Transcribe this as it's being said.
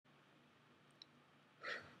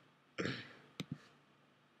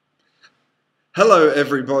Hello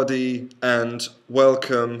everybody and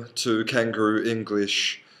welcome to Canguro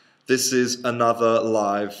English. This is another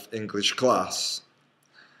live English class.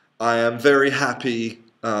 I am very happy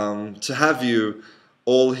to have you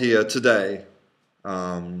all here today.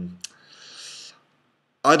 I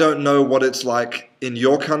don't know what it's like in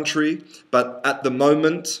your country, but at the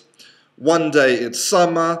moment, one day it's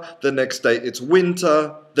summer, the next day it's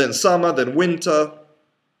winter, then summer, then winter.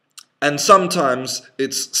 And sometimes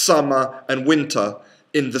it's summer and winter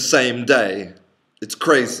in the same day. It's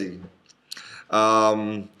crazy.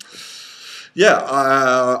 I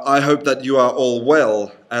hope that you are all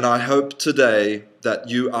well, and I hope today that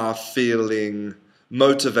you are feeling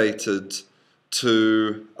motivated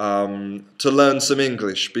to learn some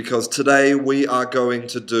English, because today we are going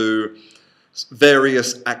to do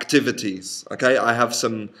various activities. Okay, I have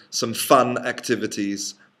some fun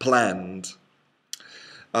activities planned.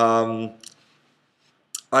 I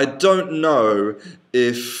don't know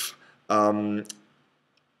if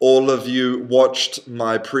all of you watched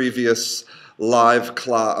my previous my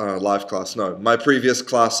previous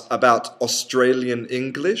class about Australian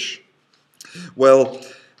English. Well,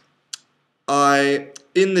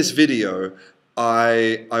 in this video,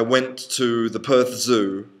 I went to the Perth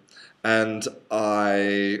Zoo and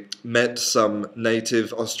I met some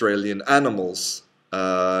native Australian animals,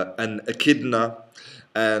 an echidna,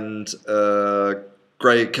 and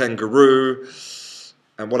grey kangaroo,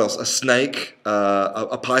 and what else? A snake,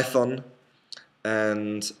 a python,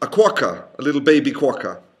 and a quokka, a little baby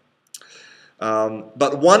quokka.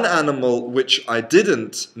 But one animal which I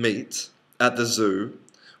didn't meet at the zoo,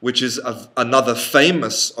 which is another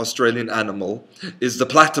famous Australian animal, is the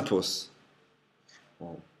platypus.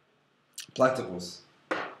 Platypus.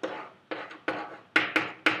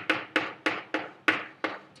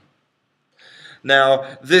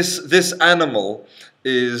 Now, this animal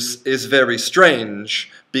is very strange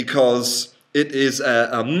because it is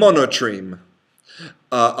a monotreme.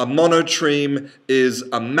 A monotreme is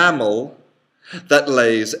a mammal that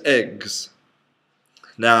lays eggs.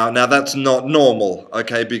 Now that's not normal,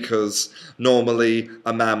 okay? Because normally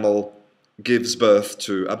a mammal gives birth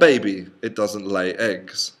to a baby. It doesn't lay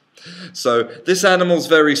eggs. So this animal's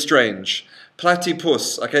very strange.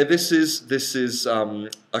 Platypus. Okay, this is a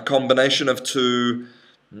combination of two,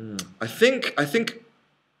 I think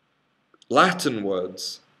Latin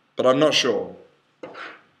words, but I'm not sure.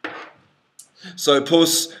 So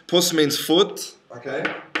pus means foot. Okay,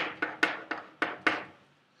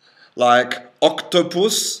 like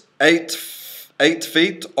octopus, eight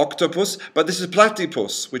feet, octopus. But this is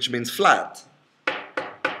platypus, which means flat.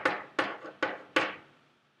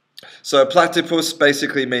 So platypus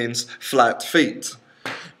basically means flat feet,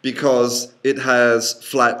 because it has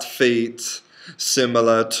flat feet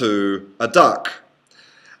similar to a duck.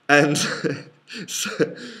 And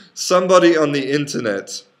somebody on the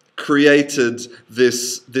internet created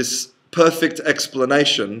this perfect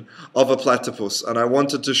explanation of a platypus, and I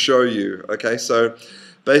wanted to show you. Okay, so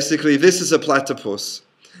basically this is a platypus.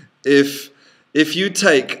 If you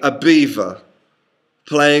take a beaver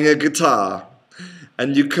playing a guitar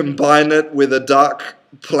and you combine it with a duck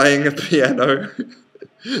playing a piano,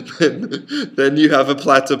 then you have a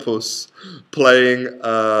platypus playing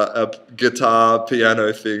a guitar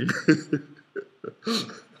piano thing.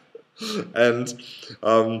 And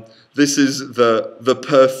this is the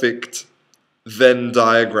perfect Venn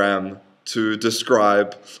diagram to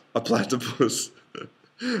describe a platypus.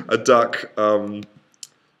 A duck,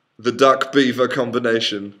 the duck-beaver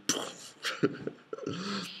combination.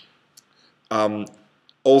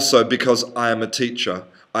 Also, because I am a teacher,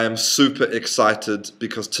 I am super excited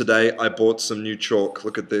because today I bought some new chalk.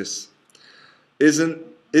 Look at this. Isn't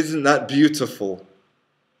that beautiful?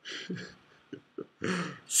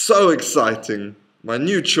 So exciting. My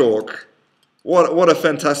new chalk. What a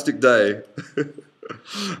fantastic day.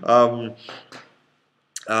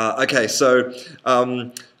 Okay, so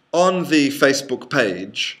on the Facebook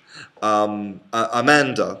page,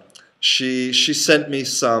 Amanda, she sent me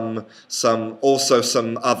some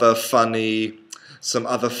other funny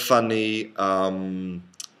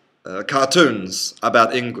cartoons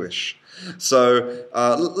about English. So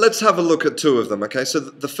let's have a look at two of them. Okay, so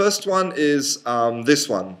the first one is this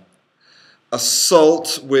one: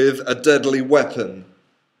 assault with a deadly weapon.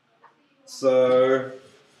 So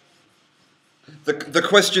the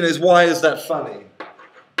question is, why is that funny?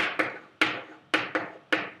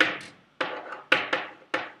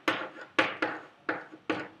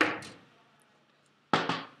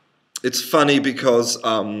 It's funny because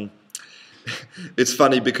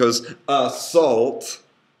assault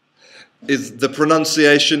is, the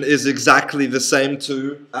pronunciation is exactly the same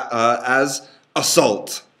as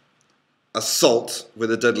assault. Assault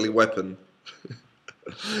with a deadly weapon.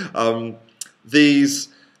 These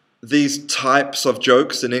types of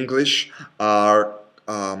jokes in English are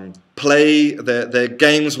they're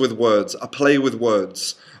games with words, a play with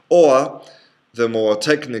words, or the more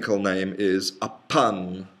technical name is a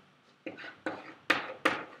pun.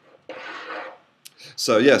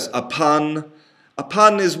 So yes, a pun. A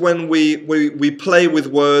pun is when we play with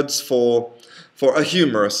words for a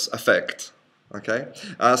humorous effect. Okay,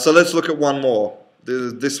 so let's look at one more.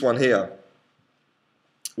 This one here,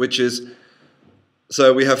 which is,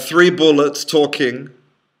 so we have three bullets talking,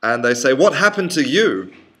 and they say, "What happened to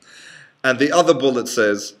you?" And the other bullet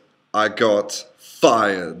says, "I got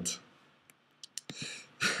fired."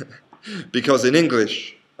 Because in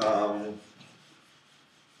English,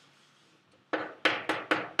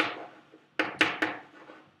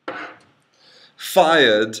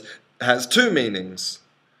 fired has two meanings.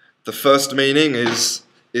 The first meaning is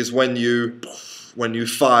when you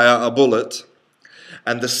fire a bullet,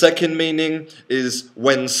 and the second meaning is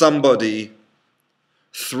when somebody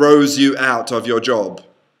throws you out of your job.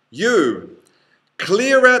 You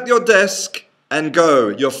clear out your desk and go.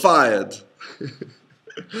 You're fired.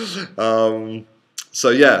 So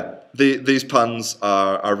yeah, these puns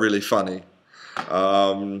are really funny.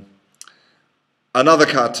 Another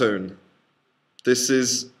cartoon. This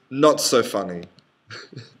is not so funny.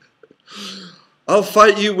 I'll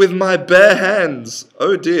fight you with my bare hands.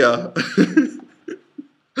 Oh dear.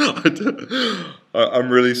 I'm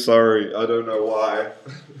really sorry. I don't know why.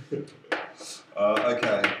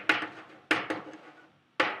 Okay.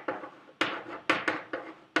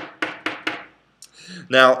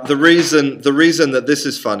 Now, the reason that this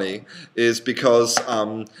is funny is because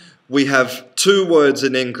we have two words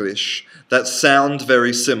in English that sound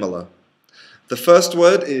very similar. The first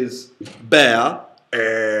word is bear,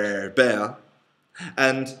 bear,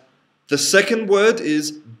 and the second word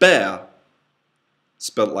is bear,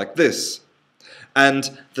 spelled like this.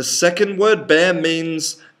 And the second word, bear,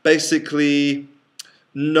 means basically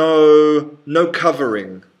no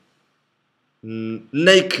covering,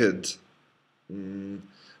 naked,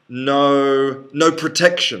 no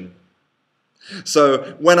protection.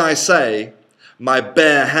 So when I say my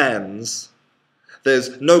bare hands,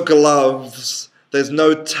 there's no gloves, there's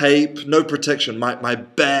no tape, no protection. My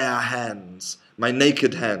bare hands, my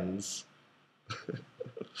naked hands.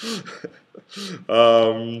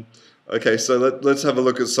 Okay, so let's have a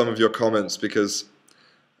look at some of your comments, because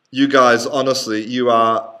you guys, honestly, you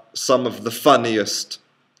are some of the funniest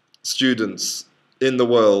students in the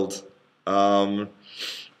world.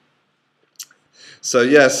 So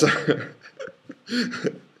yes,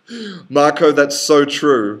 Marco, that's so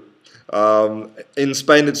true. In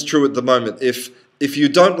Spain, it's true at the moment. If you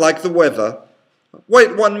don't like the weather,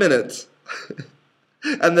 wait 1 minute,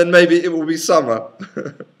 and then maybe it will be summer.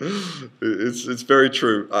 It's very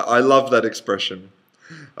true. I love that expression.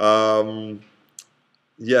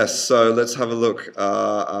 Yes. So let's have a look.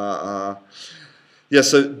 Yeah.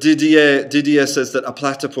 So Didier says that a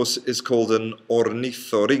platypus is called an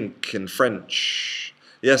ornithorynque in French.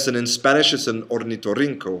 Yes, and in Spanish it's an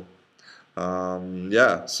ornitorrinco.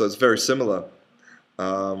 Yeah, so it's very similar.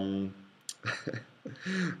 Yeah,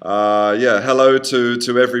 hello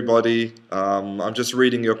to everybody. I'm just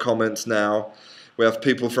reading your comments now. We have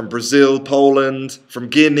people from Brazil, Poland, from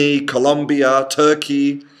Guinea, Colombia,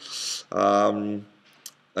 Turkey. Okay.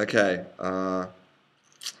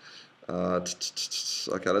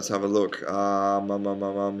 Okay, let's have a look.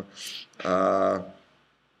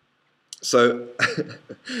 So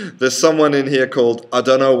there's someone in here called I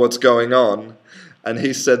don't know what's going on, and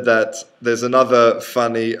he said that there's another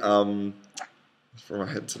funny from my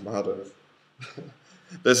head tomatoes.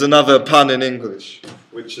 There's another pun in English,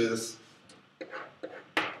 which is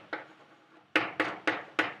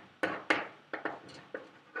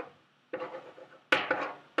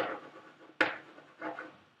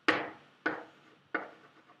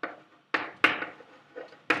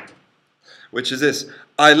this.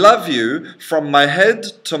 I love you from my head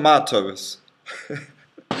tomatoes.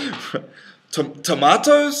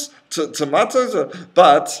 Tomatoes? Tomatoes?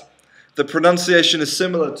 But the pronunciation is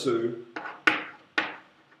similar to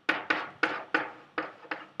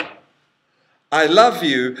I love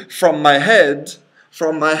you from my head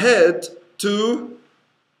to,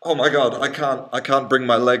 oh my god, I can't bring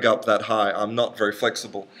my leg up that high. I'm not very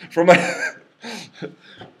flexible. From my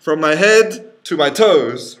head to my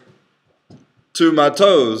toes. To my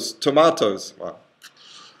toes, tomatoes. Wow.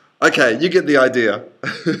 Okay, you get the idea.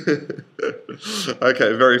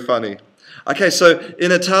 Okay, very funny. Okay, so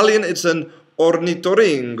in Italian it's an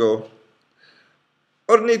ornitoringo.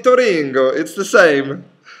 Ornitoringo, it's the same.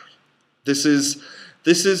 This is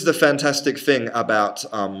the fantastic thing about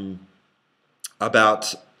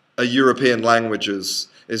European languages,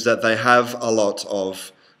 is that they have a lot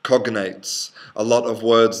of cognates, a lot of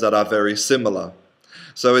words that are very similar.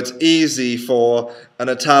 So it's easy for an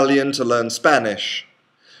Italian to learn Spanish,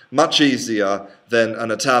 much easier than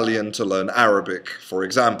an Italian to learn Arabic, for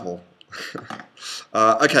example.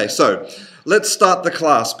 Okay, so let's start the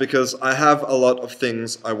class because I have a lot of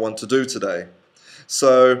things I want to do today.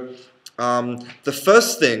 So the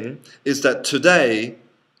first thing is that today,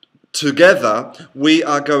 together, we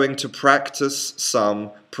are going to practice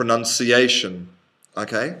some pronunciation.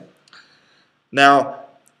 Okay? Now,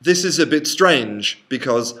 this is a bit strange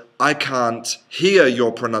because I can't hear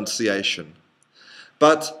your pronunciation.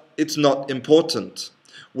 But it's not important.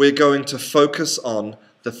 We're going to focus on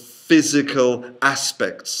the physical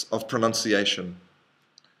aspects of pronunciation.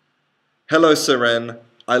 Hello, Seren.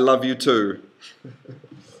 I love you too.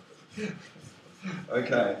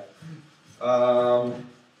 Okay.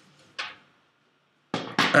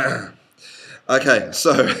 Okay,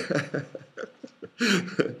 so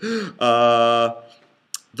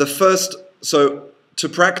to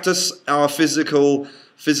practice our physical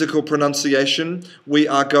pronunciation, we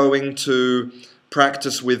are going to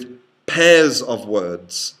practice with pairs of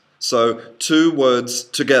words. So 2 words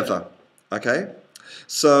together. Okay?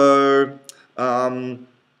 So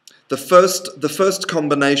the first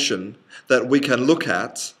combination that we can look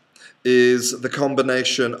at is the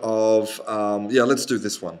combination of let's do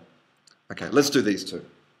this one. Okay, let's do these 2.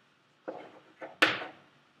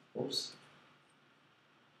 Oops.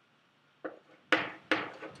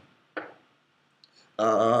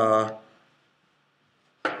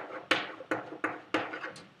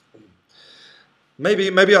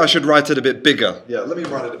 Maybe I should write it a bit bigger. Yeah, let me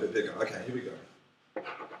write it a bit bigger. Okay, here we go.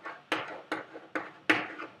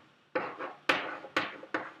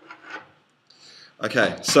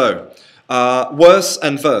 Okay, so worse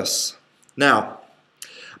and verse. Now,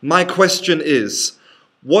 my question is,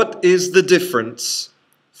 what is the difference,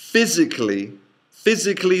 physically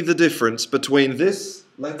the difference between this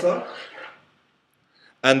letter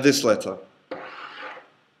and this letter?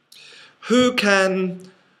 Who can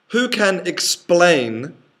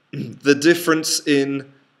explain the difference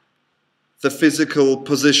in the physical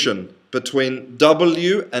position between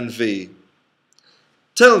W and V?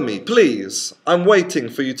 Tell me, please. I'm waiting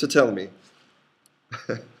for you to tell me.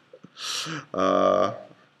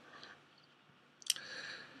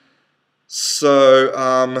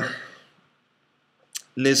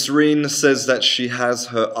 Nisreen says that she has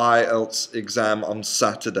her IELTS exam on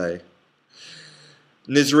Saturday.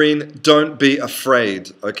 Nisreen, don't be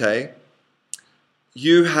afraid, okay?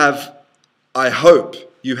 I hope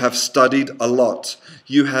you have studied a lot.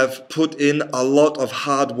 You have put in a lot of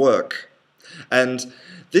hard work. And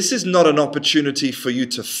this is not an opportunity for you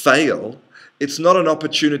to fail. It's not an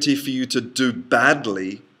opportunity for you to do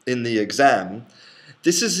badly in the exam.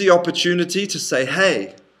 This is the opportunity to say,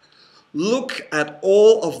 hey, look at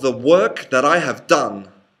all of the work that I have done.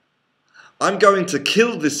 I'm going to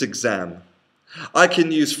kill this exam. I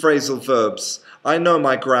can use phrasal verbs. I know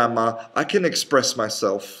my grammar. I can express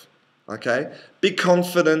myself. Okay? Be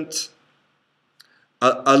confident.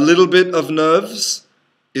 A little bit of nerves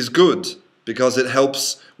is good because it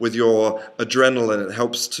helps with your adrenaline. It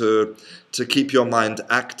helps to keep your mind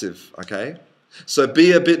active. Okay? So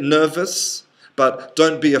be a bit nervous, but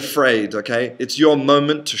don't be afraid. Okay? It's your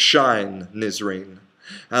moment to shine, Nisreen.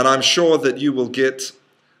 And I'm sure that you will get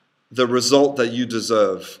the result that you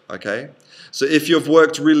deserve. Okay? So if you've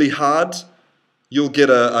worked really hard, you'll get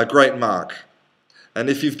a great mark. And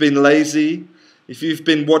if you've been lazy, if you've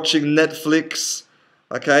been watching Netflix,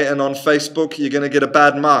 okay, and on Facebook, you're going to get a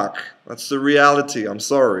bad mark. That's the reality. I'm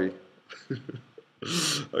sorry.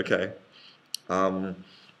 Okay.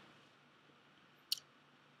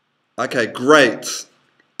 Okay, great.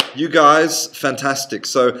 You guys, fantastic.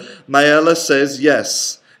 So Mayela says,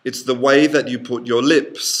 yes, it's the way that you put your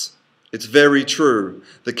lips. It's very true.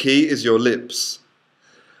 The key is your lips.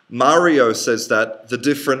 Mario says that the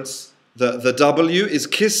difference, the W is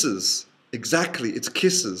kisses. Exactly, it's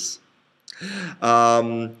kisses.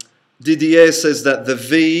 Didier says that the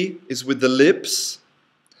V is with the lips.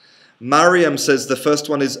 Mariam says the first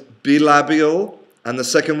one is bilabial and the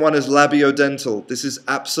second one is labiodental. This is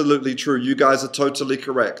absolutely true. You guys are totally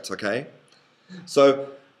correct, okay? So,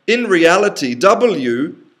 in reality,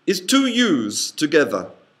 W is 2 U's together.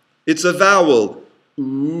 It's a vowel.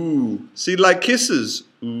 Ooh. See, like kisses.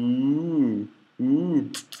 Ooh.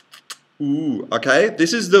 Ooh. Ooh. Okay?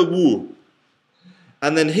 This is the woo.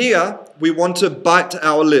 And then here, we want to bite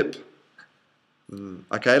our lip.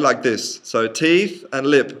 Okay, like this. So teeth and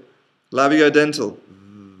lip. Labiodental.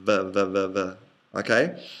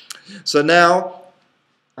 Okay? So now,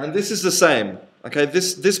 and this is the same. Okay,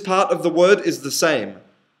 this part of the word is the same.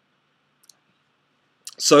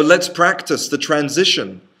 So let's practice the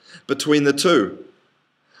transition between the two.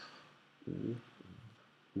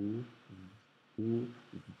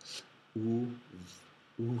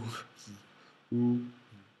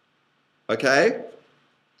 Okay?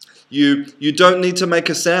 You don't need to make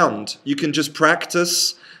a sound. You can just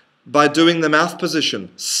practice by doing the mouth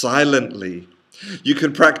position silently. You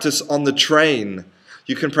can practice on the train.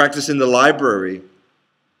 You can practice in the library.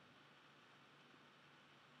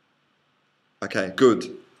 Okay,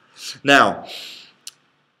 good. Now,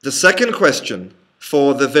 the second question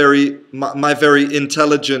for my very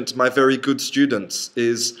intelligent, my very good students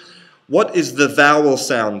is, what is the vowel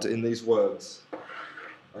sound in these words?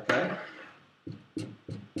 Okay?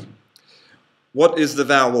 What is the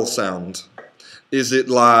vowel sound? Is it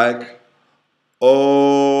like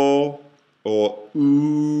O or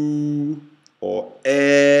oo or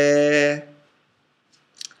eh?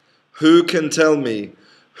 Who can tell me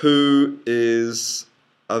who is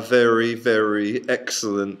a very, very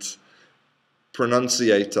excellent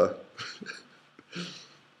pronunciator?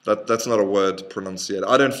 That's not a word, pronunciator.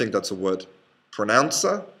 I don't think that's a word.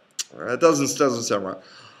 Pronouncer? It doesn't sound right.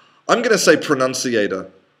 I'm going to say pronunciator.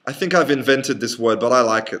 I think I've invented this word, but I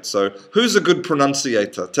like it. So, who's a good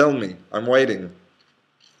pronunciator? Tell me. I'm waiting.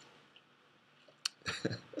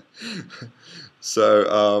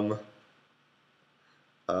 So,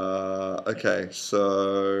 okay,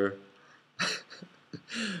 so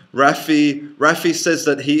Rafi says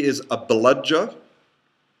that he is a bludger.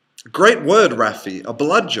 Great word, Rafi, a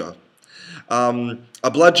bludger. A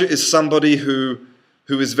bludger is somebody who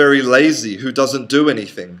is very lazy, who doesn't do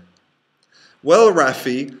anything. Well,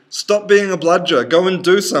 Rafi, stop being a bludger. Go and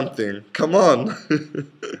do something. Come on.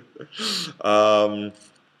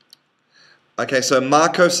 Okay, so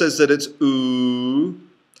Marco says that it's ooh,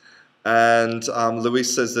 and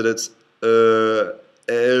Luis says that it's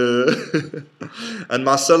and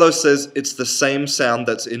Marcelo says it's the same sound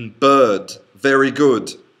that's in bird. Very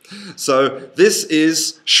good. So this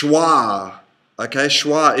is schwa. Okay,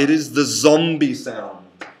 schwa. It is the zombie sound.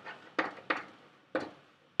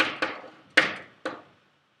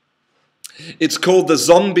 It's called the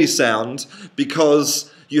zombie sound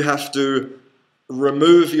because you have to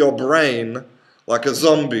remove your brain like a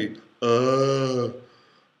zombie.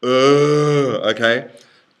 Okay?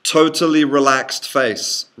 Totally relaxed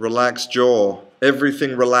face, relaxed jaw,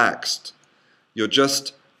 everything relaxed. You're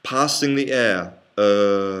just passing the air.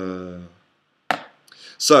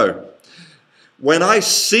 So, when I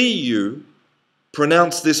see you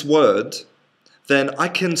pronounce this word, then I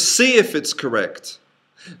can see if it's correct.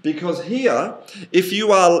 Because here, if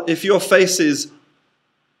your face is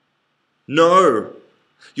no,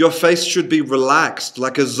 your face should be relaxed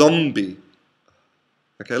like a zombie.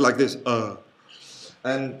 Okay, like this.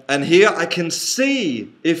 And here I can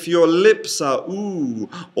see if your lips are ooh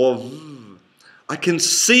or v. I can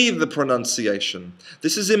see the pronunciation.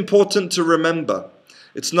 This is important to remember.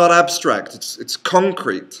 It's not abstract, it's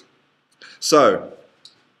concrete. So,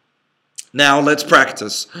 now let's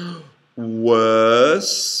practice.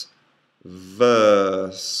 Worse,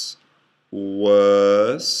 verse,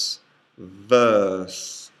 worse,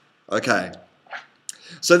 verse. Okay,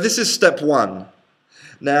 so this is step one.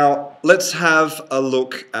 Now, let's have a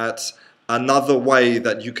look at another way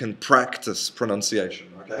that you can practice pronunciation,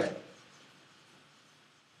 okay?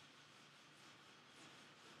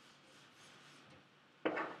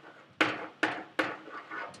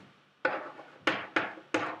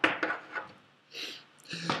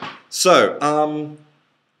 So,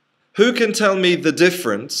 who can tell me the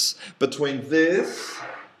difference between this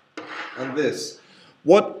and this?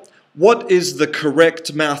 What is the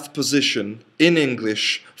correct mouth position in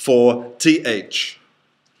English for TH?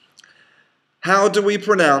 How do we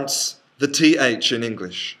pronounce the TH in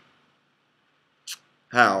English?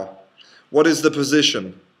 How? What is the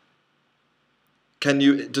position? Can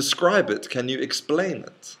you describe it? Can you explain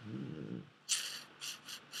it?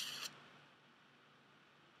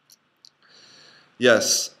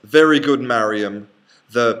 Yes, very good, Mariam.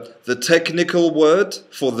 The technical word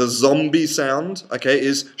for the zombie sound, okay,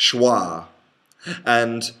 is schwa.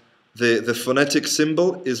 And the phonetic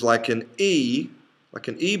symbol is like an E,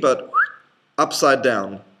 but upside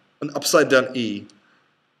down. An upside down E.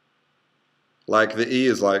 Like the E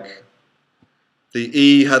is like, the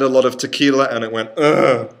E had a lot of tequila and it went,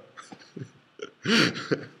 ugh.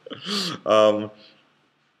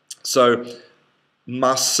 So,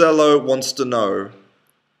 Marcelo wants to know,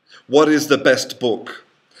 What is the best book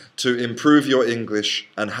to improve your English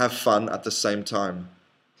and have fun at the same time?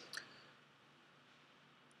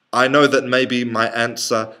 I know that maybe my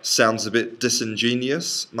answer sounds a bit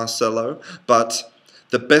disingenuous, Marcelo, but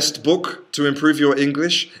the best book to improve your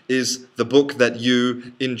English is the book that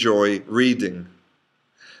you enjoy reading.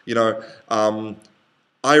 You know,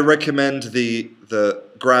 I recommend the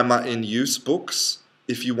grammar in use books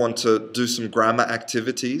if you want to do some grammar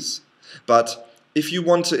activities. But if you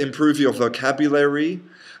want to improve your vocabulary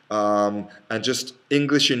and just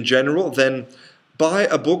English in general, then buy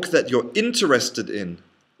a book that you're interested in.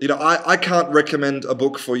 You know, I can't recommend a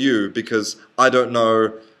book for you because I don't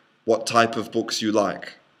know what type of books you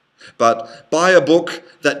like. But buy a book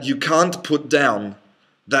that you can't put down,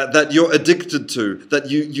 that you're addicted to, that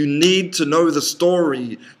you need to know the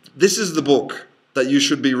story. This is the book that you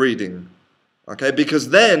should be reading. Okay? Because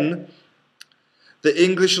then the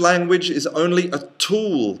English language is only a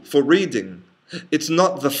tool for reading. It's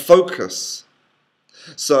not the focus.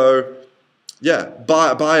 So, yeah,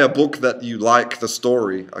 buy a book that you like the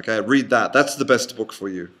story, okay? Read that. That's the best book for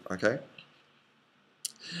you, okay?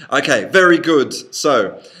 Okay, very good.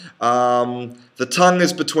 So, the tongue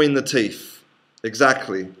is between the teeth.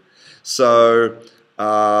 Exactly. So,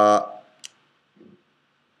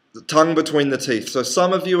 the tongue between the teeth. So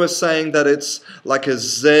some of you are saying that it's like a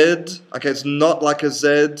Z. Okay, it's not like a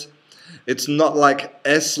Z. It's not like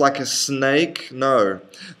S, like a snake. No.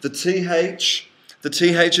 The TH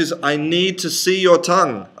is I need to see your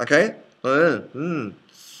tongue. Okay?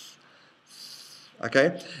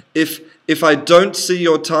 Okay? If I don't see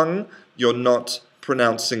your tongue, you're not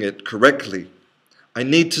pronouncing it correctly. I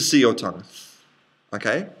need to see your tongue.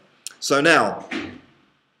 Okay? So now,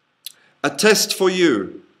 a test for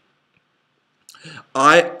you.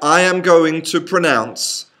 I am going to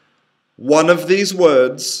pronounce one of these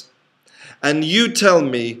words, and you tell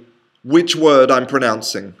me which word I'm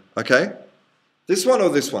pronouncing, okay? This one or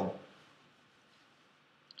this one?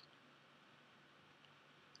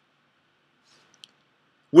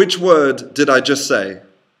 Which word did I just say?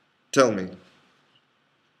 Tell me.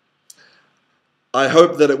 I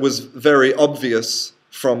hope that it was very obvious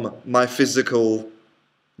from my physical,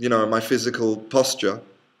 my physical posture.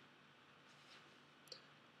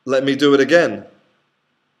 Let me do it again.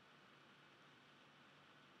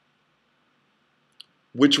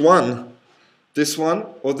 Which one? This one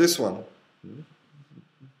or this one?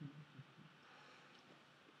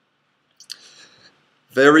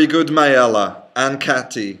 Very good, Mayella, and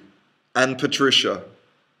Catty, and Patricia.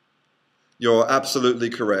 You're absolutely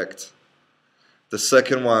correct. The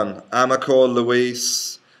second one, Amacor,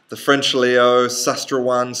 Luis, the French Leo,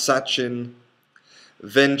 Sastrawan, Sachin,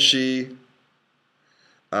 Venchi,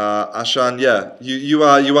 Ashan, yeah, you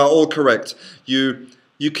are all correct. You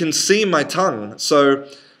can see my tongue. So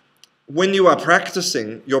when you are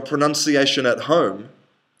practicing your pronunciation at home,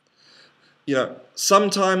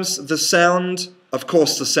 sometimes the sound, of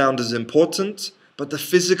course the sound is important, but the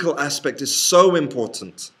physical aspect is so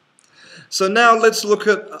important. So now let's look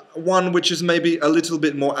at one which is maybe a little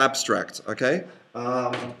bit more abstract, okay?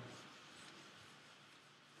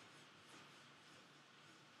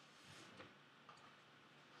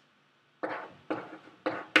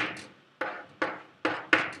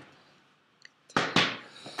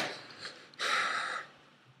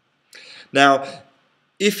 Now,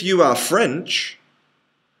 if you are French,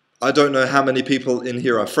 I don't know how many people in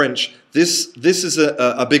here are French, this is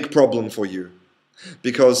a big problem for you.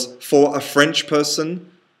 Because for a French person,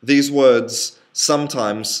 these words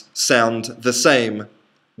sometimes sound the same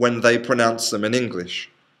when they pronounce them in English.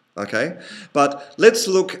 Okay? But let's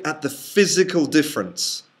look at the physical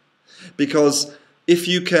difference. Because if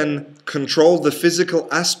you can control the physical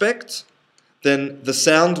aspect, then the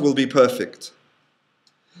sound will be perfect.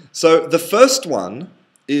 So the first one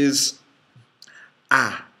is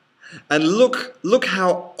ah. And look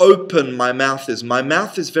how open my mouth is. My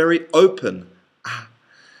mouth is very open. Ah.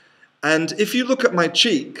 And if you look at my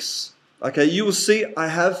cheeks, okay, you will see I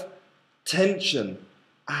have tension.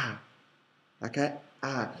 Ah. Okay?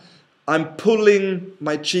 Ah. I'm pulling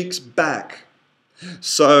my cheeks back.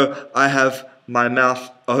 So I have my mouth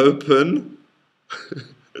open.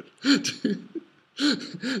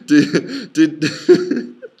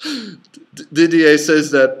 Didier says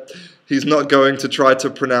that he's not going to try to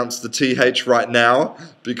pronounce the TH right now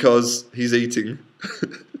because he's eating.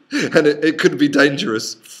 And it could be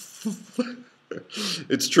dangerous.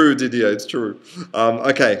 It's true, Didier, it's true.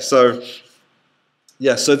 Okay, so,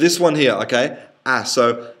 yeah, so this one here, okay? Ah,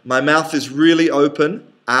 so my mouth is really open,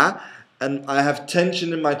 ah, and I have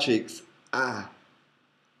tension in my cheeks, ah.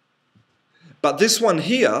 But this one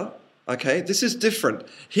here, Okay, this is different.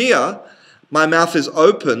 Here, my mouth is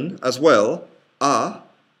open as well, ah,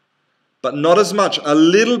 but not as much, a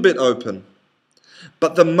little bit open.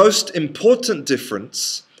 But the most important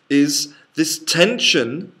difference is this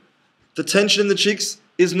tension, the tension in the cheeks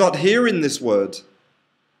is not here in this word.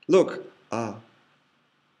 Look, ah,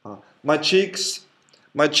 ah. My cheeks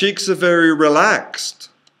are very relaxed.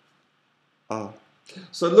 Ah.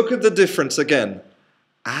 So look at the difference again.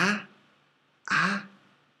 Ah, ah,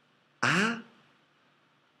 ah,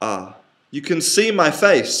 ah. You can see my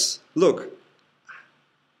face. Look.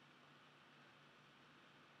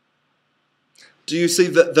 Do you see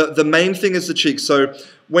the main thing is the cheeks? So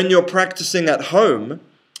when you're practicing at home,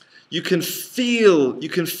 you can feel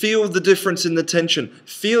the difference in the tension.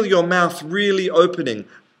 Feel your mouth really opening.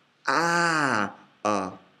 Ah,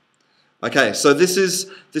 ah. Okay, so this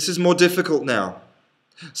is more difficult now.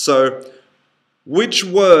 So which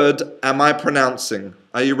word am I pronouncing?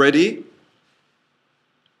 Are you ready?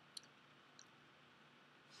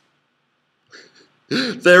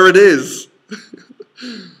 There it is.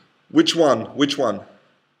 Which one? Which one?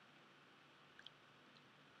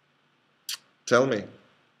 Tell me.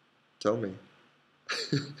 Tell me.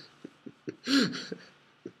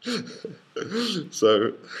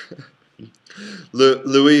 So,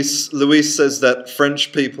 Luis says that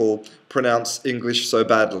French people pronounce English so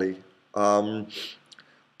badly. I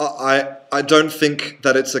don't think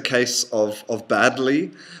that it's a case of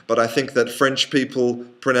badly, but I think that French people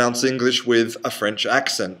pronounce English with a French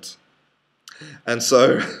accent. And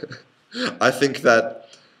so I think that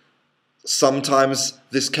sometimes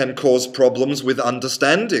this can cause problems with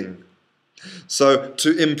understanding. So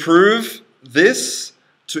to improve this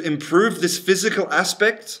physical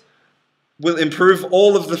aspect will improve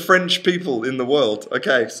all of the French people in the world.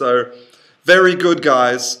 Okay, so very good,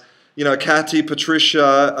 guys. You know, Kathy,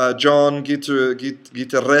 Patricia, John,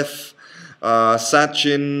 Giteref,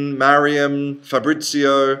 Sachin, Mariam,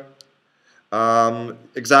 Fabrizio.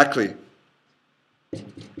 Exactly.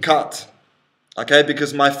 Cut. Okay,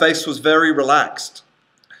 because my face was very relaxed.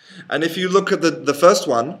 And if you look at the first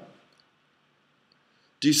one,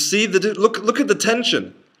 do you see look at the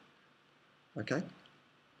tension? Okay.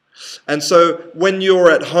 And so when you're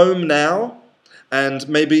at home now, and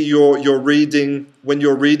maybe when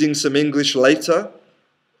you're reading some English later,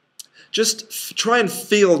 just try and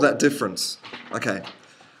feel that difference. Okay.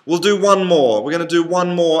 We'll do one more. We're going to do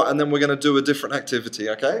one more, and then we're going to do a different activity,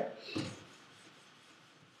 okay?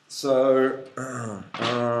 So,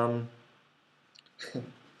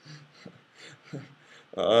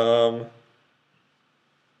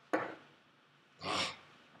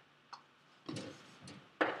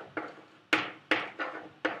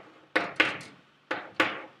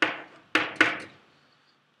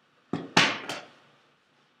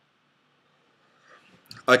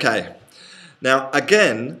 okay. Now,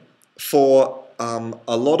 again, for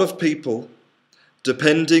a lot of people,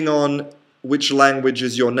 depending on which language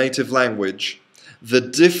is your native language, the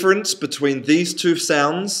difference between these two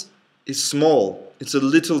sounds is small. It's a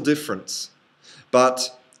little difference.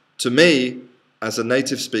 But to me, as a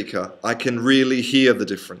native speaker, I can really hear the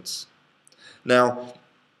difference. Now,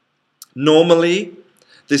 normally,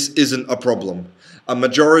 this isn't a problem. A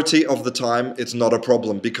majority of the time, it's not a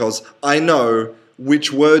problem because I know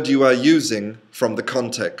which word you are using from the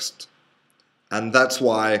context. And that's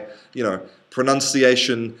why, you know,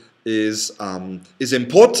 pronunciation is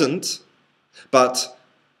important, but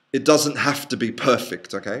it doesn't have to be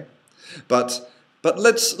perfect, okay? But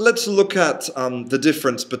let's look at the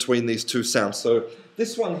difference between these two sounds. So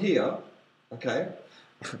this one here, okay,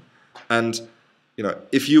 and you know,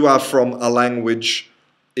 if you are from a language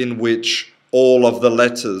in which all of the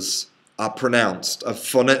letters are pronounced,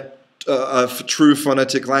 a true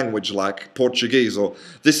phonetic language like Portuguese, or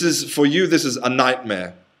this is for you, this is a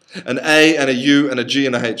nightmare. An A and a U and a G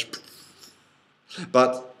and a H.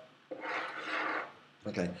 But,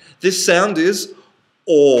 okay, this sound is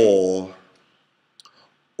or.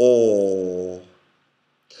 Or.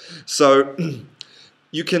 So,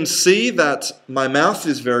 you can see that my mouth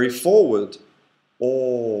is very forward.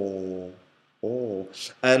 Or. Or.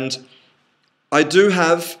 And I do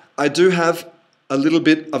have a little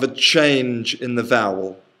bit of a change in the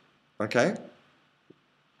vowel. Okay?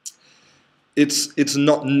 It's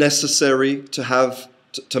not necessary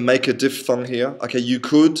to make a diphthong here. Okay, you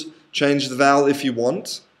could change the vowel if you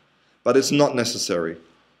want, but it's not necessary.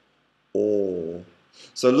 Or.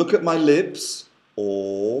 So look at my lips.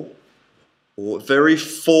 Or very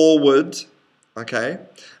forward. Okay?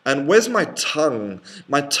 And where's my tongue?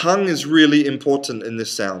 My tongue is really important in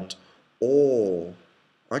this sound. Or.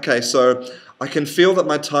 Okay, so I can feel that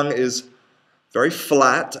my tongue is very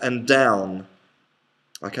flat and down.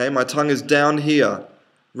 Okay, my tongue is down here,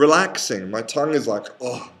 relaxing. My tongue is like,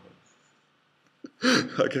 oh.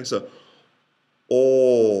 Okay, so,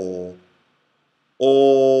 oh,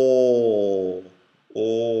 oh,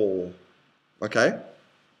 oh. Okay?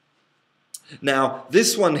 Now,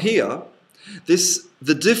 this one here,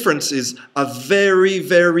 the difference is a very,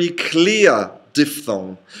 very clear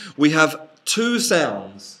diphthong. We have two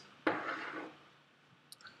sounds.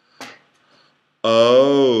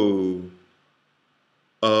 Oh.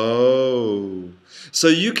 Oh. So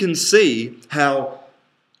you can see how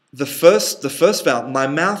the first vowel, my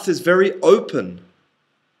mouth is very open.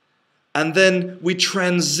 And then we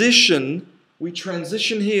transition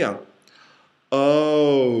here.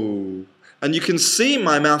 Oh. And you can see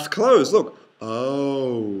my mouth closed. Look.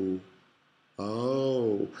 Oh.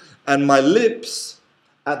 Oh. And my lips,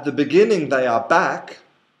 at the beginning, they are back.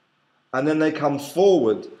 And then they come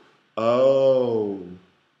forward. Oh.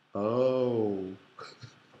 Oh.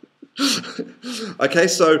 Okay,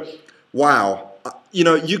 so, wow. You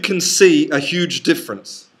know, you can see a huge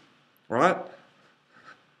difference, right?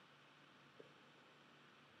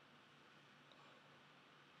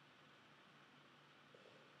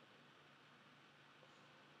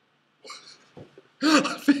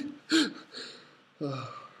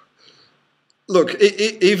 Look,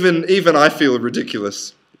 even I feel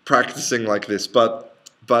ridiculous practicing like this, but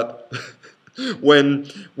when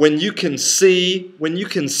you can see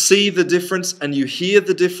the difference and you hear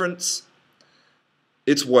the difference,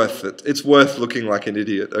 it's worth it. It's worth looking like an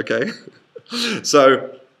idiot, okay?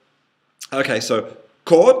 So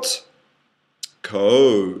court,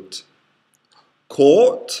 coat,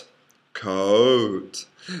 court, coat.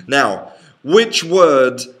 Now, which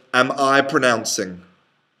word am I pronouncing?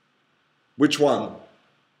 Which one?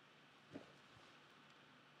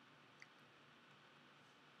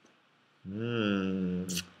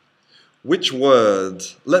 Which word?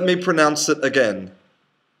 Let me pronounce it again.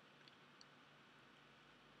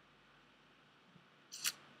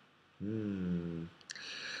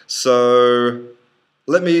 So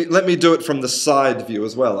let me do it from the side view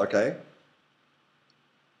as well, okay?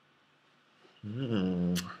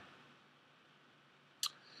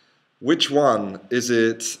 Which one? Is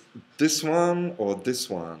it this one or this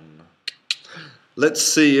one? Let's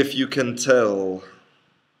see if you can tell.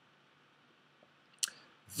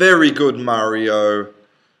 Very good, Mario.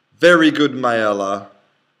 Very good, Mayela.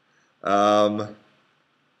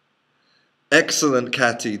 Excellent,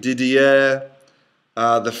 Cathy. Didier.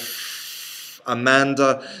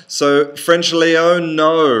 Amanda. So, French Leo,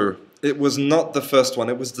 no. It was not the first one.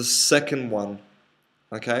 It was the second one.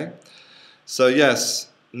 Okay? So, yes.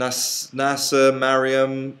 Nasser,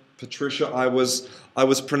 Mariam, Patricia, I was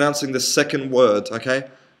pronouncing the second word, okay?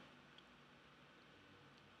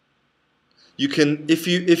 You can, if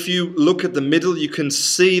you look at the middle, you can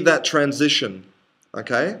see that transition,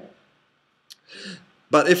 okay?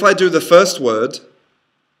 But if I do the first word,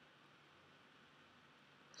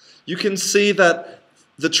 you can see that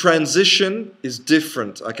the transition is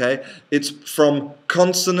different, okay? It's from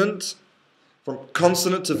consonant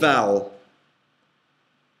to vowel.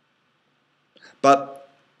 But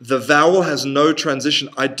the vowel has no transition.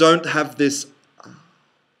 I don't have this,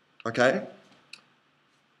 okay?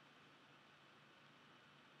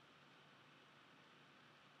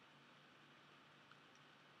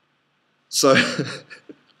 So,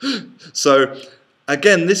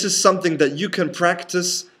 again, this is something that you can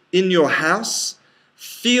practice in your house.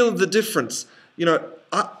 Feel the difference. You know,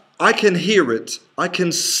 I can hear it. I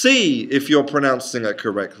can see if you're pronouncing it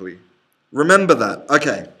correctly. Remember that.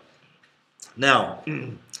 Okay. Now,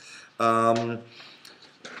 I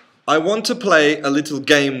want to play a little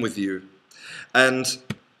game with you. And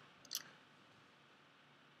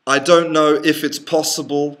I don't know if it's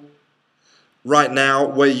possible right now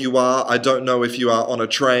where you are. I don't know if you are on a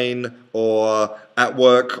train or at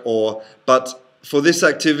work, but for this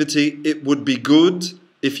activity, it would be good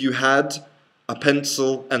if you had a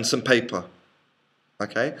pencil and some paper.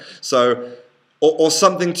 Okay? So, or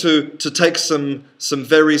something to take some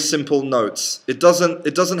very simple notes. It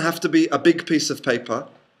doesn't have to be a big piece of paper.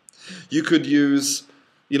 You could use,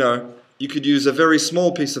 you could use a very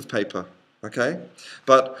small piece of paper. Okay?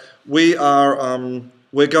 But we're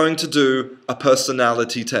going to do a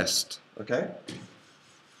personality test. Okay?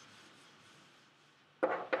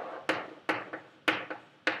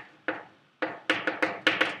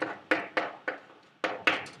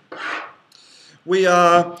 We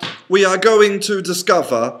are going to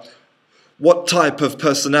discover what type of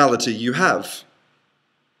personality you have.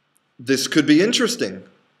 This could be interesting.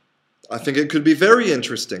 I think it could be very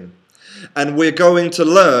interesting. And we're going to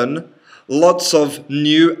learn lots of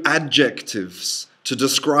new adjectives to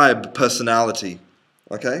describe personality.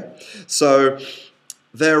 Okay? So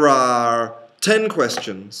there are 10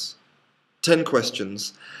 questions,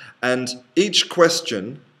 and each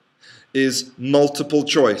question is multiple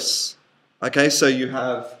choice. Okay, so you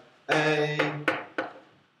have B,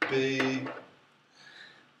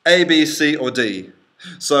 C, or D.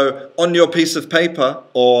 So on your piece of paper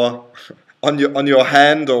or on your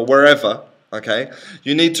hand or wherever, okay,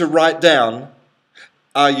 you need to write down,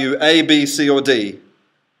 are you A, B, C, or D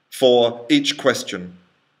for each question.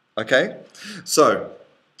 Okay, so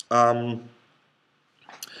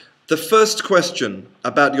the first question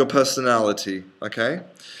about your personality, okay?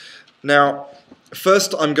 Now,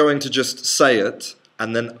 first I'm going to just say it,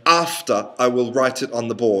 and then after I will write it on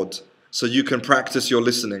the board, so you can practice your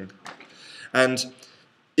listening. And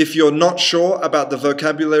if you're not sure about the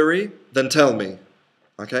vocabulary, then tell me.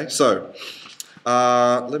 Okay, so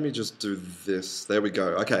let me just do this. There we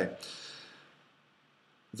go. Okay.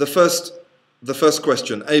 The first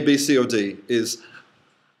question, A, B, C, or D, is,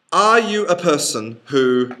 are you a person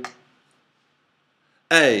who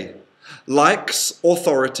A, likes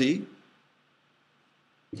authority,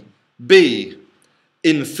 B,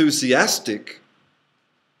 enthusiastic,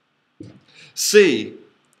 C,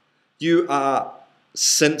 you are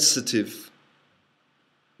sensitive,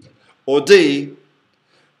 or D,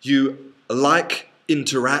 you like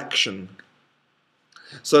interaction?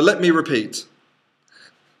 So let me repeat.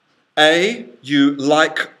 A, you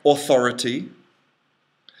like authority,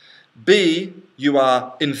 B, you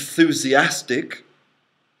are enthusiastic,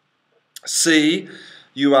 C,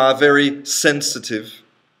 you are very sensitive,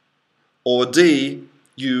 or D,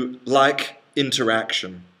 you like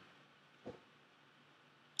interaction.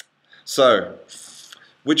 So,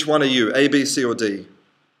 which one are you, A, B, C, or D?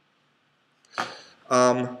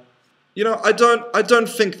 You know, I don't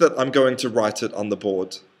think that I'm going to write it on the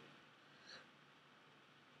board.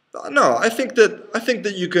 No, I think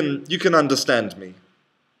that you can understand me.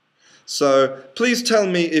 So please tell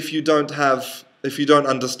me if you don't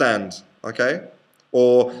understand, okay?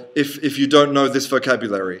 Or if you don't know this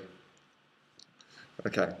vocabulary.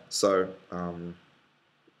 Okay, so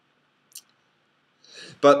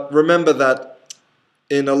but remember that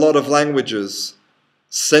in a lot of languages,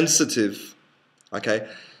 sensitive, okay?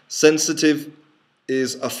 Sensitive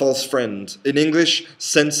is a false friend. In English,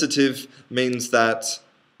 sensitive means that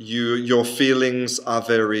your feelings are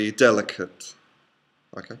very delicate.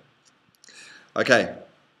 Okay? Okay.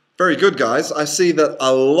 Very good, guys. I see that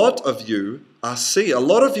a lot of you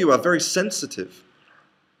are very sensitive.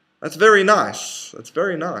 That's very nice. That's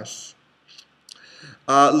very nice.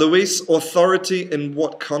 Luis, authority in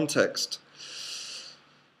what context?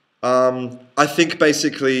 I think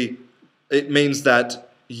basically it means that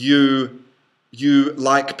you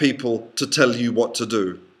like people to tell you what to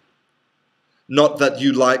do. Not that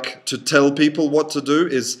you like to tell people what to do,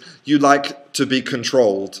 is you like to be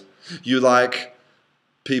controlled. You like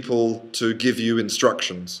people to give you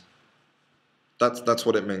instructions. That's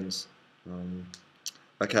what it means.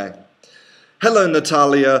 Okay. Hello,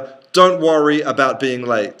 Natalia. Don't worry about being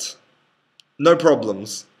late. No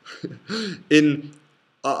problems.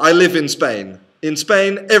 I live in Spain. In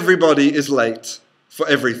Spain, everybody is late for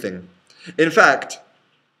everything. In fact,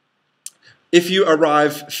 if you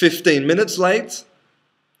arrive 15 minutes late,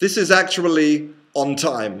 this is actually on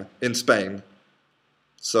time in Spain.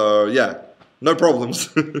 So, yeah, no problems.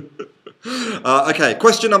 Okay,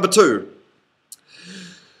 question number 2.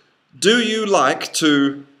 Do you like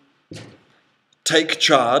to take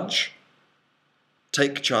charge?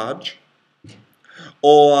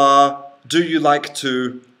 Or do you like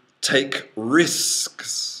to take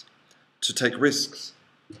risks?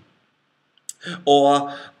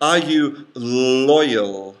 Or are you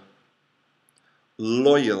loyal?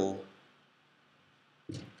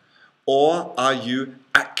 Or are you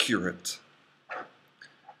accurate?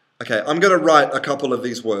 Okay, I'm going to write a couple of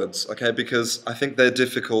these words, okay, because I think they're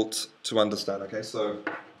difficult to understand, okay? So,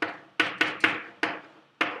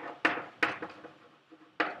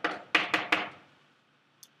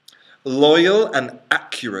 loyal and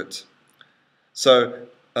accurate. So,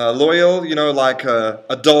 loyal, you know, like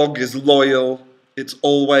a dog is loyal. It's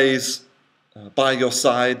always by your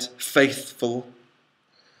side, faithful.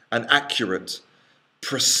 And accurate,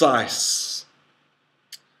 precise.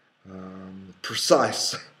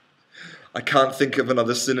 Precise. I can't think of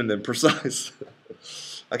another synonym, precise.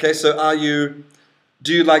 Okay, so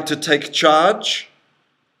do you like to take charge?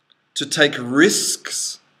 To take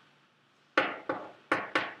risks?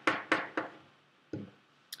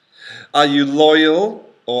 Are you loyal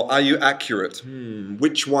or are you accurate?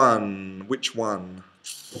 Which one?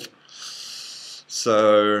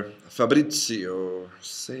 So, Fabrizio,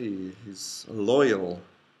 see, he's loyal.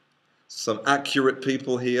 Some accurate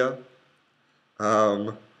people here.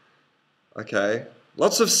 Okay.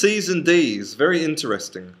 Lots of C's and D's. Very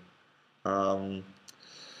interesting. No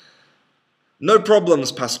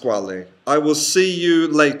problems, Pasquale. I will see you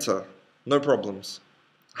later. No problems.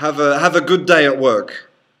 Have a good day at work.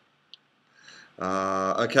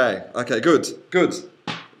 Okay, good.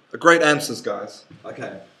 Great answers, guys.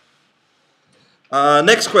 Okay.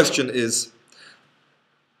 Next question is,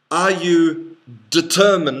 are you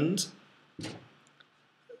determined?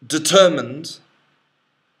 Determined?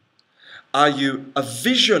 Are you a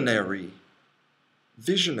visionary?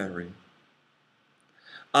 Visionary?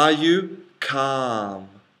 Are you calm?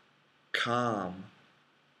 Calm?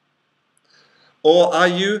 Or are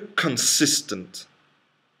you consistent?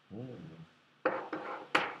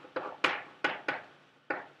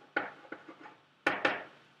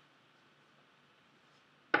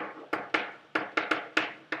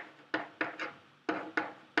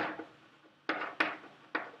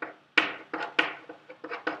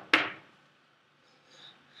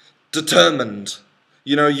 Determined.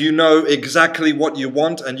 You know exactly what you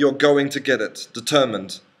want and you're going to get it.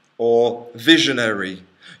 Determined. Or visionary.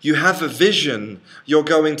 You have a vision. You're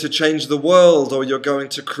going to change the world, or you're going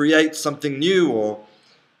to create something new. Or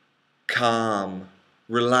calm,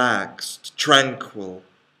 relaxed, tranquil.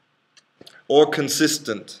 Or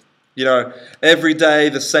consistent. Every day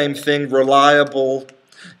the same thing, reliable.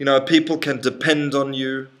 People can depend on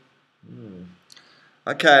you.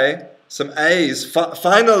 Okay. Some A's.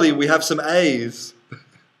 Finally, we have some A's.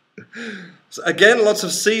 So again, lots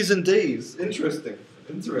of C's and D's. Interesting.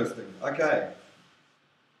 Okay.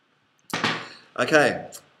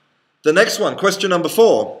 The next one, question number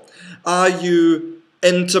 4. Are you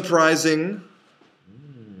enterprising?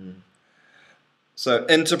 So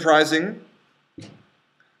enterprising,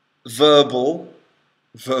 verbal.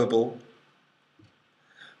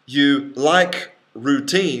 You like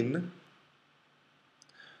routine.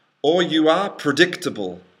 Or you are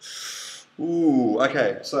predictable. Ooh,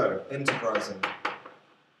 okay, so enterprising.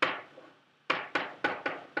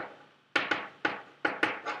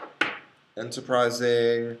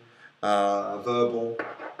 Enterprising, verbal,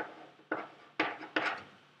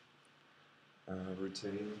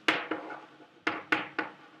 routine.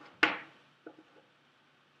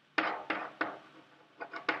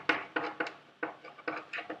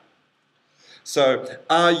 So,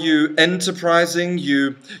 are you enterprising?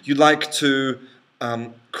 You like to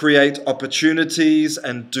create opportunities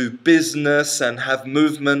and do business and have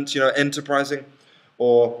movement, enterprising?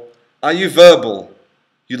 Or are you verbal?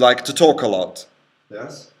 You like to talk a lot?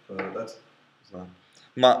 Yes?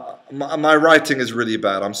 My writing is really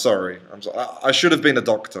bad. I'm sorry. I should have been a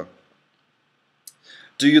doctor.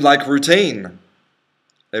 Do you like routine?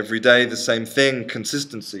 Every day the same thing,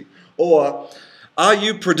 consistency. Or are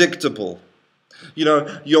you predictable?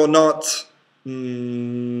 You're not,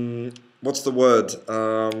 what's the word?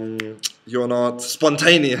 You're not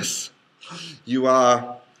spontaneous. You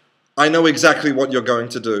are, I know exactly what you're going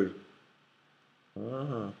to do.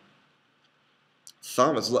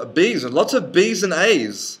 Thumbs, B's, lots of B's and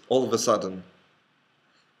A's all of a sudden.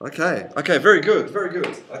 Okay, very good.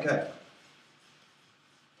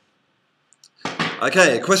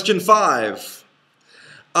 Okay, question 5.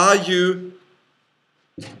 Are you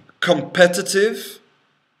competitive,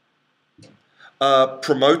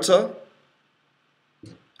 promoter?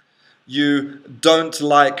 You don't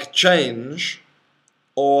like change,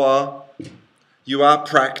 or you are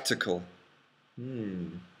practical?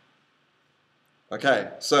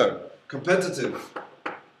 Okay, so competitive.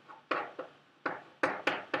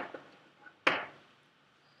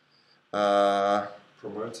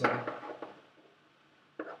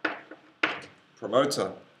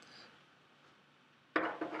 Promoter.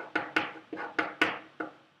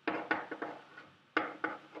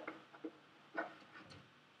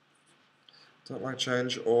 Don't like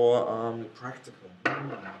change, or practical.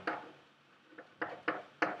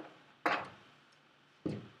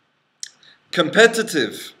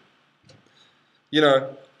 Competitive.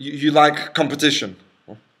 You like competition.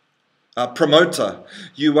 Promoter.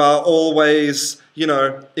 You are always,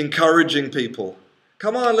 encouraging people.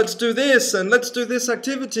 Come on, let's do this, and let's do this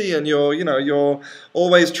activity. And you're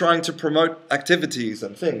always trying to promote activities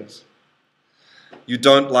and things. You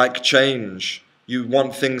don't like change. You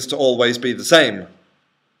want things to always be the same.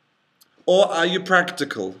 Or are you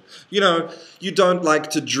practical? You don't like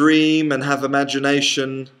to dream and have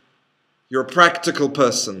imagination. You're a practical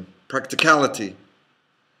person. Practicality.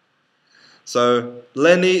 So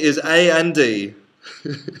Lenny is A and D.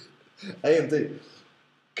 A and D.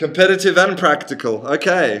 Competitive and practical.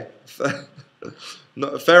 Okay.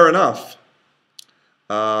 No, fair enough.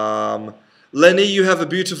 Lenny, you have a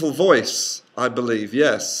beautiful voice, I believe.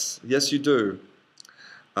 Yes. Yes, you do.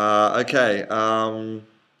 Okay.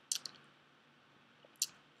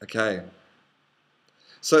 Okay.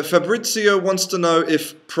 So Fabrizio wants to know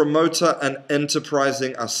if promoter and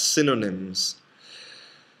enterprising are synonyms.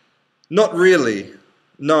 Not really.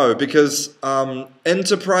 No, because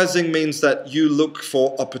enterprising means that you look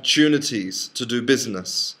for opportunities to do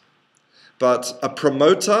business. But a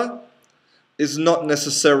promoter is not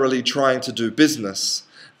necessarily trying to do business.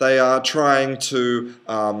 They are trying to,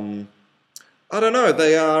 I don't know,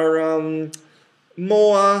 they are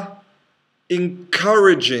more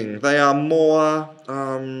encouraging. They are more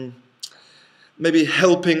maybe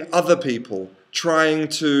helping other people, trying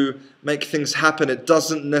to make things happen. It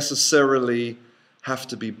doesn't necessarily have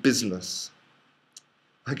to be business.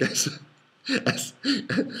 I guess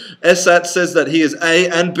Esat says that he is A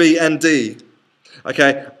and B and D.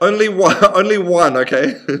 Okay, only one.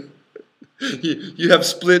 Okay, you have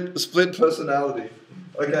split personality.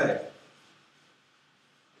 Okay.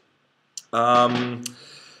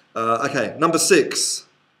 Okay. Number six.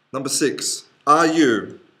 Are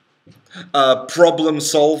you a problem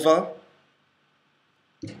solver?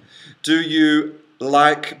 Do you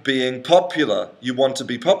like being popular? You want to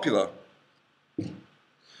be popular.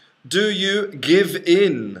 Do you give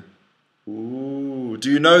in? Ooh,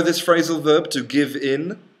 do you know this phrasal verb, to give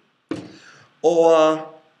in? Or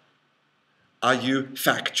are you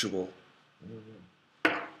factual?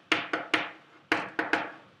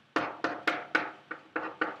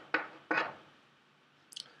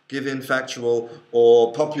 Give in, factual,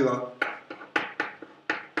 or popular?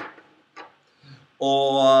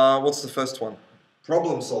 Or what's the first one?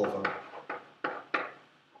 Problem solver.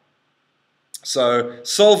 So,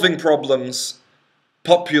 solving problems,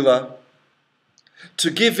 popular.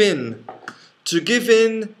 To give in. To give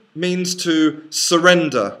in means to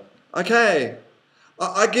surrender. Okay,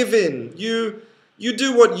 I give in. You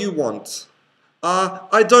do what you want.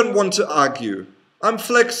 I don't want to argue. I'm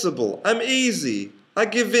flexible. I'm easy. I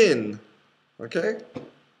give in. Okay?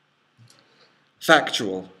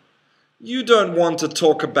 Factual. You don't want to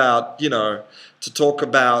talk about,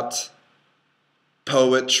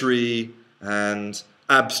 poetry and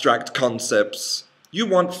abstract concepts. You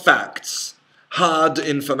want facts, hard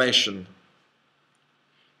information.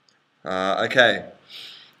 Okay.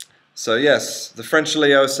 So yes, the French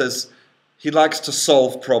Leo says he likes to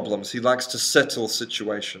solve problems. He likes to settle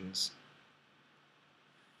situations.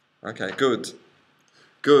 Okay, good.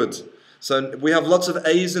 Good. So we have lots of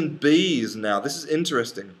A's and B's now. This is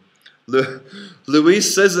interesting.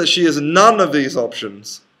 Louise says that she has none of these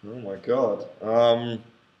options. Oh my God.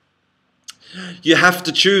 You have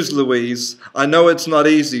to choose, Louise. I know it's not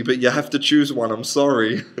easy, but you have to choose one. I'm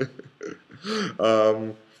sorry.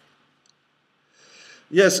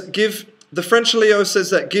 Yes, the French Leo says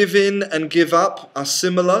that give in and give up are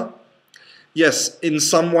similar. Yes, in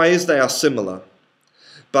some ways they are similar.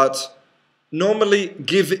 But normally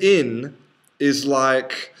give in is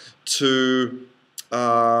like to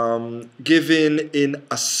give in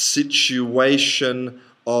a situation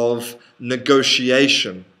of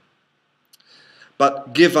negotiation.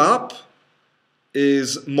 But give up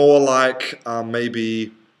is more like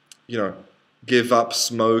maybe, give up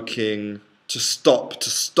smoking, to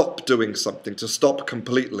stop doing something, to stop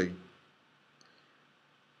completely.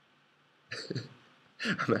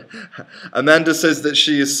 Amanda says that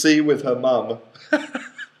she is C with her mum.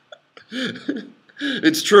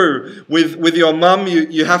 It's true. With your mum,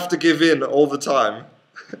 you have to give in all the time.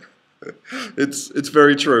 It's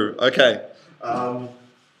very true. Okay.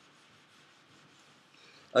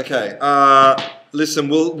 Okay.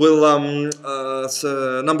 Listen.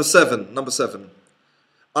 So number seven.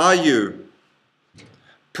 Are you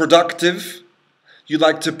productive? You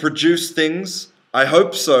like to produce things? I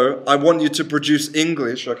hope so. I want you to produce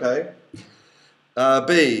English, okay?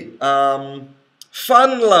 B,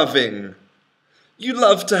 fun-loving. You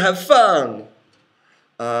love to have fun.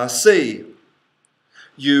 C,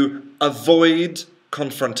 you avoid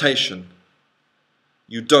confrontation.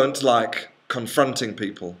 You don't like confronting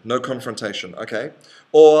people. No confrontation, okay?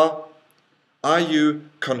 Or are you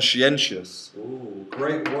conscientious? Ooh,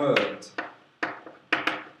 great word.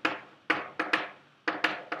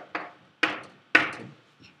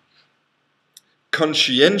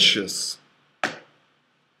 Conscientious.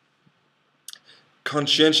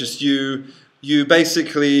 You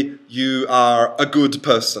basically, you are a good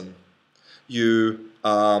person. You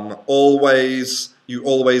always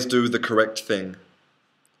do the correct thing.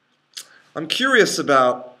 I'm curious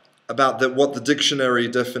about about what the dictionary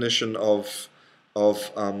definition of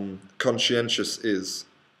conscientious is.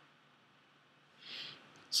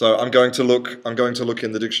 So I'm going to look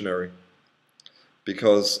in the dictionary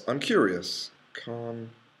because I'm curious.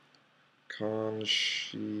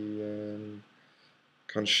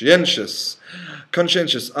 Conscientious.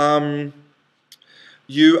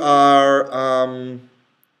 You are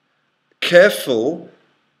careful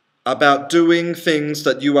about doing things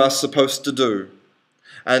that you are supposed to do,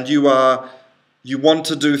 and you want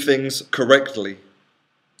to do things correctly.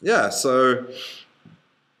 Yeah, so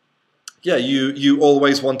yeah, you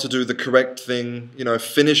always want to do the correct thing,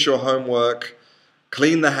 finish your homework,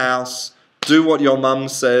 clean the house, do what your mum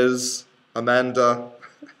says, Amanda.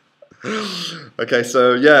 Okay,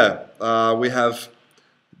 so yeah, we have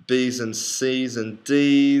B's and C's and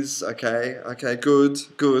D's. Okay, good.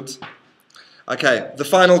 Okay, the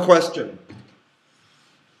final question.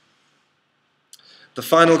 The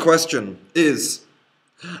final question is,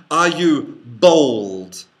 are you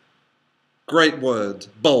bold? Great word,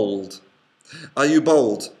 bold. Are you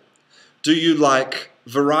bold? Do you like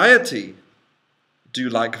variety? Do you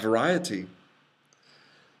like variety?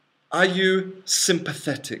 Are you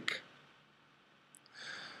sympathetic?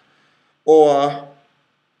 Or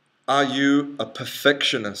are you a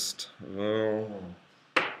perfectionist? Oh.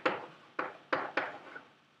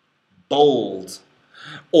 Bold,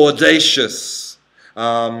 audacious,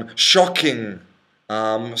 shocking,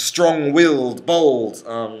 strong-willed, bold.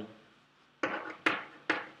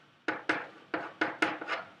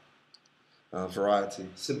 Variety,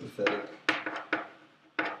 sympathetic.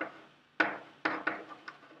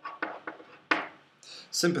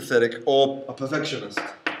 Sympathetic or a perfectionist.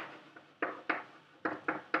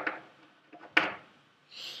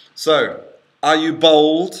 So, are you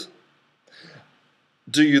bold?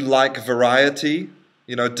 Do you like variety?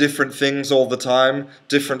 Different things all the time,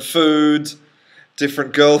 different food,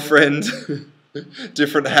 different girlfriend,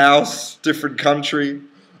 different house, different country.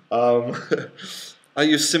 Are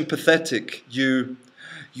you sympathetic? You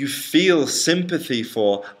feel sympathy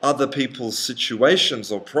for other people's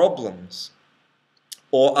situations or problems?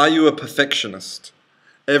 Or are you a perfectionist?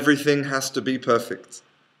 Everything has to be perfect.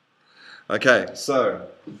 Okay, so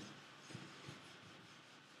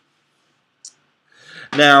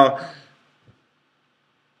now,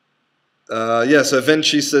 so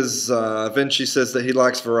Venchi says that he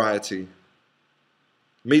likes variety.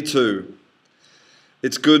 Me too.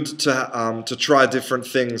 It's good to try different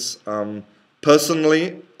things.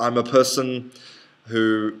 Personally, I'm a person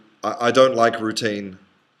who I don't like routine.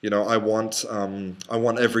 I want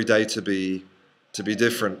every day to be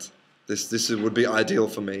different. This would be ideal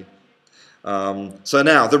for me. So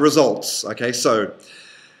now the results. Okay, so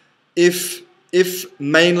if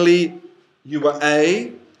mainly you were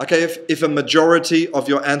A, okay, if a majority of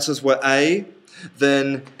your answers were A,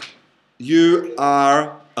 then you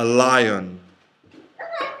are a lion.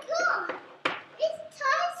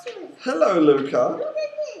 Hello, Luca. Look at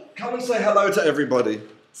this. Come and say hello to everybody.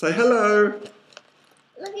 Say hello.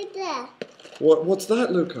 Look at that. What's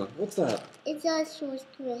that, Luca? What's that? It's dinosaurs,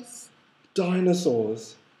 Chris.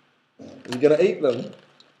 Dinosaurs. Are you gonna eat them?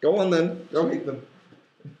 Go on then. Go eat them.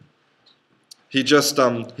 He just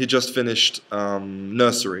finished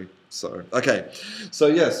nursery. So okay. So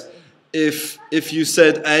yes, if you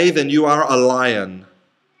said A, then you are a lion.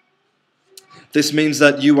 This means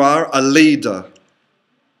that you are a leader.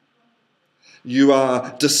 You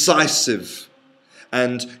are decisive,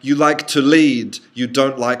 and you like to lead. You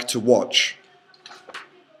don't like to watch.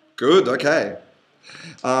 Good. Okay.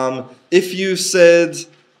 If you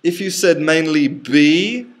said mainly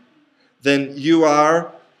B, then you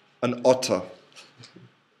are an otter.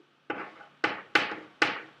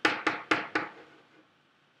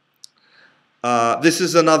 This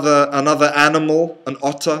is another animal, an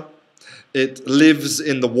otter. It lives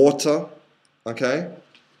in the water. Okay,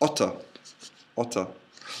 otter.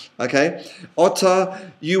 Okay,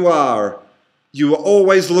 otter. You are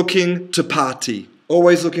always looking to party,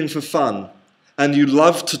 always looking for fun, and you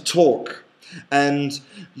love to talk, and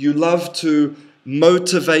you love to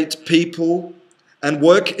motivate people and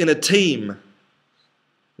work in a team.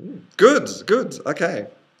 Good. Okay.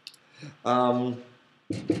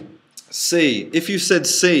 C. If you said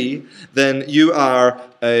C, then you are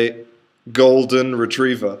a golden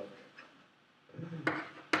retriever.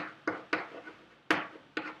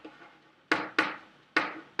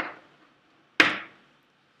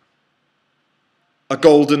 A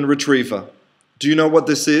golden retriever. Do you know what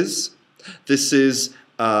this is? This is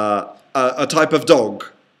a type of dog,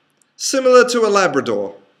 similar to a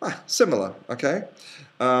Labrador. Similar, okay?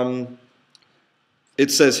 It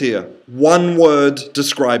says here, one word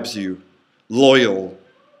describes you, loyal.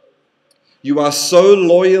 You are so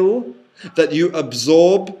loyal that you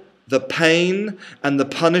absorb the pain and the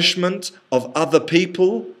punishment of other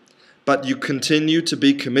people, but you continue to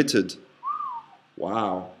be committed.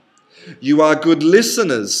 Wow. You are good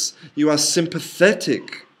listeners. You are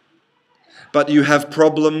sympathetic, but you have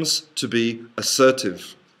problems to be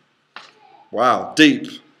assertive. Wow, deep,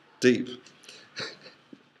 deep.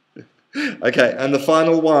 Okay, and the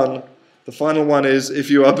final one is if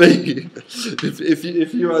you are B.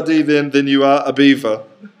 if you are D, then you are a beaver.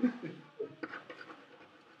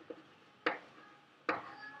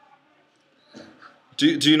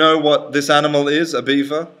 Do you know what this animal is, a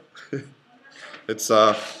beaver? It's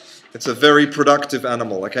a very productive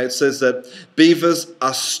animal, okay? It says that beavers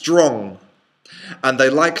are strong and they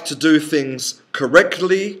like to do things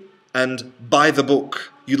correctly and by the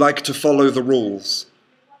book. You like to follow the rules.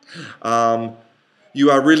 You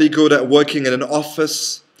are really good at working in an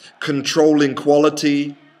office, controlling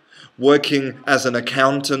quality, working as an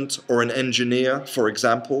accountant or an engineer, for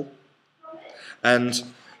example. And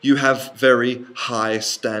you have very high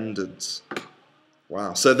standards.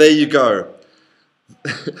 Wow. So there you go.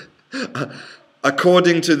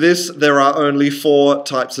 According to this, there are only 4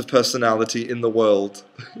 types of personality in the world.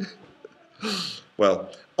 Well,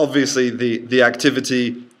 obviously the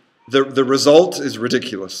activity, the result is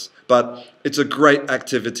ridiculous, but it's a great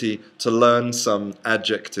activity to learn some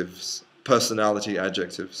adjectives, personality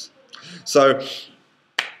adjectives. So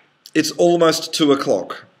it's almost 2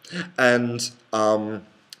 o'clock, and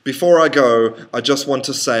before I go, I just want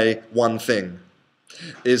to say one thing,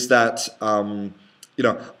 is that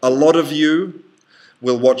a lot of you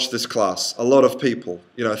will watch this class. A lot of people,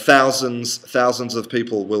 thousands of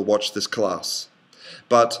people will watch this class.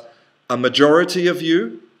 But a majority of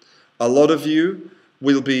you, a lot of you,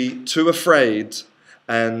 will be too afraid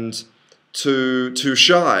and too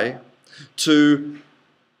shy to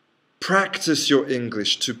practice your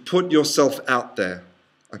English, to put yourself out there,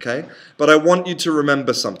 okay? But I want you to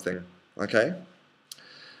remember something, okay?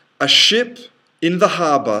 A ship in the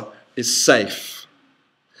harbour is safe,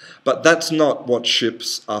 but that's not what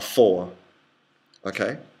ships are for,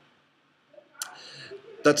 okay?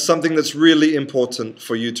 That's something that's really important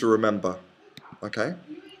for you to remember, okay?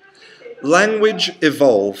 Language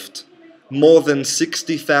evolved more than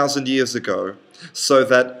 60,000 years ago so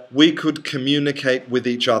that we could communicate with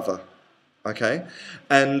each other, okay?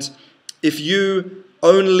 And if you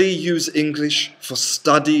only use English for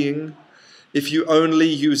studying, if you only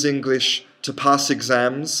use English to pass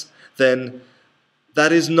exams, then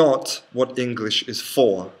that is not what English is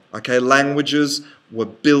for, okay? Languages were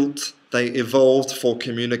built, they evolved for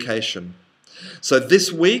communication. So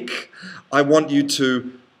this week, I want you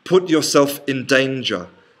to put yourself in danger.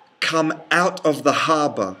 Come out of the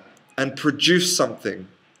harbour and produce something.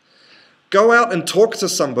 Go out and talk to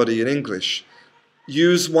somebody in English.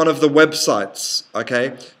 Use one of the websites,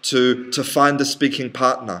 okay, to find a speaking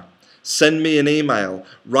partner. Send me an email.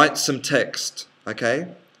 Write some text, okay?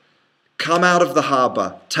 Come out of the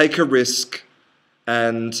harbour. Take a risk,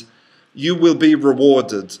 and you will be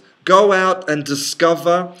rewarded. Go out and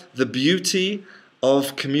discover the beauty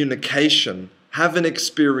of communication. Have an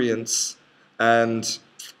experience, and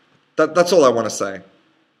that's all I want to say.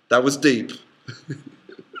 That was deep.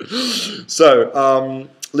 So,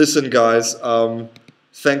 listen, guys,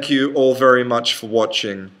 thank you all very much for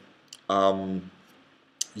watching.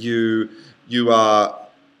 You are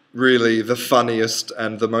really the funniest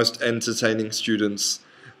and the most entertaining students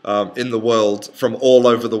in the world, from all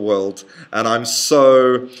over the world, and I'm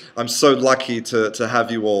so lucky to have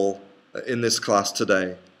you all in this class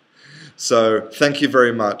today. So thank you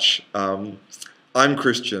very much. I'm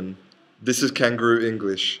Christian. This is Canguro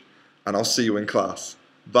English, and I'll see you in class.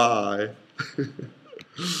 Bye.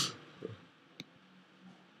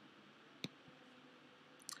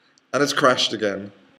 And it's crashed again.